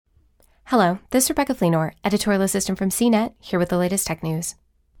Hello, this is Rebecca Fleenor, editorial assistant from CNET, here with the latest tech news.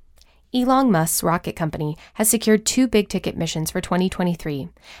 Elon Musk's rocket company has secured 2 big-ticket missions for 2023,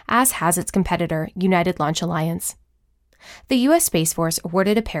 as has its competitor, United Launch Alliance. The U.S. Space Force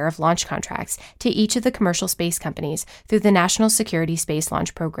awarded a pair of launch contracts to each of the commercial space companies through the National Security Space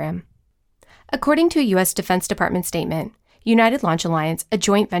Launch Program. According to a U.S. Defense Department statement, United Launch Alliance, a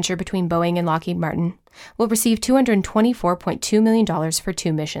joint venture between Boeing and Lockheed Martin, will receive $224.2 million for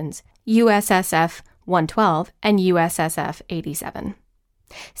 2 missions, USSF-112 and USSF-87.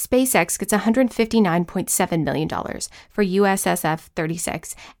 SpaceX gets $159.7 million for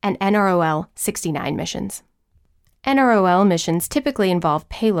USSF-36 and NROL-69 missions. NROL missions typically involve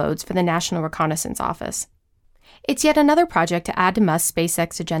payloads for the National Reconnaissance Office. It's yet another project to add to Musk's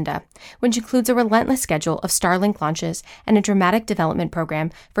SpaceX agenda, which includes a relentless schedule of Starlink launches and a dramatic development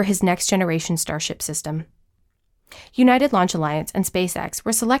program for his next-generation Starship system. United Launch Alliance and SpaceX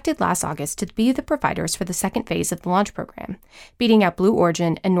were selected last August to be the providers for the second phase of the launch program, beating out Blue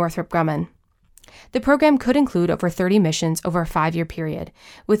Origin and Northrop Grumman. The program could include over 30 missions over a 5-year period,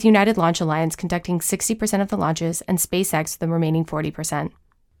 with United Launch Alliance conducting 60% of the launches and SpaceX the remaining 40%.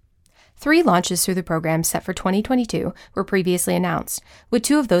 3 launches through the program set for 2022 were previously announced, with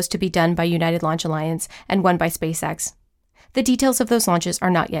 2 of those to be done by United Launch Alliance and 1 by SpaceX. The details of those launches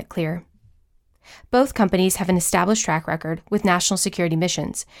are not yet clear. Both companies have an established track record with national security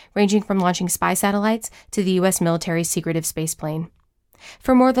missions, ranging from launching spy satellites to the U.S. military's secretive space plane.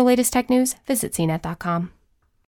 For more of the latest tech news, visit cnet.com.